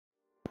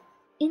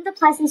In the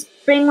pleasant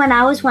spring when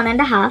I was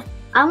 1.5,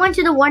 I went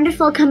to the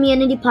wonderful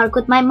community park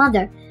with my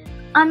mother.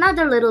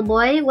 Another little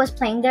boy was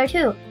playing there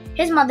too.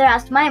 His mother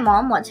asked my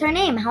mom what's her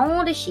name, how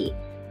old is she?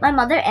 My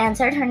mother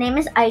answered her name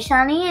is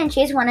Aishani and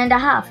she's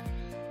 1.5.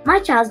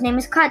 My child's name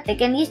is Karthik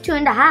and he's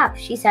 2.5,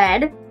 she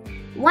said.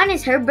 When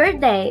is her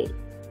birthday?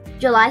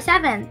 July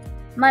 7th,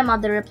 my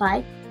mother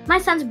replied. My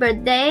son's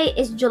birthday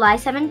is July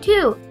 7th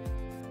too,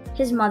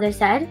 his mother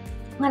said.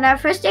 On our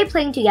first day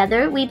playing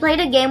together, we played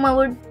a game where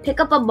we'd pick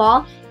up a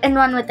ball and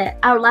run with it,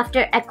 our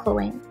laughter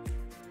echoing.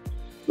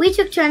 We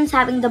took turns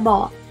having the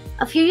ball.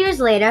 A few years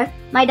later,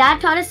 my dad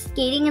taught us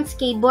skating and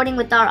skateboarding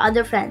with our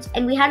other friends,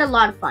 and we had a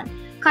lot of fun.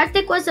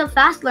 Karthik was a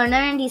fast learner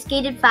and he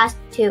skated fast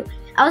too.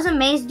 I was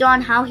amazed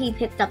on how he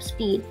picked up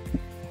speed.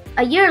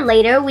 A year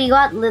later, we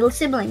got little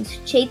siblings,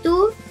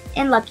 Chetu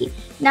and Lucky.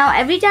 Now,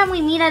 every time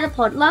we meet at a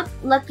potluck,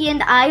 Lucky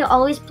and I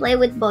always play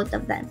with both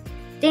of them.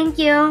 Thank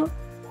you.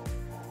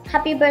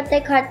 Happy birthday,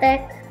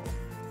 Karthik.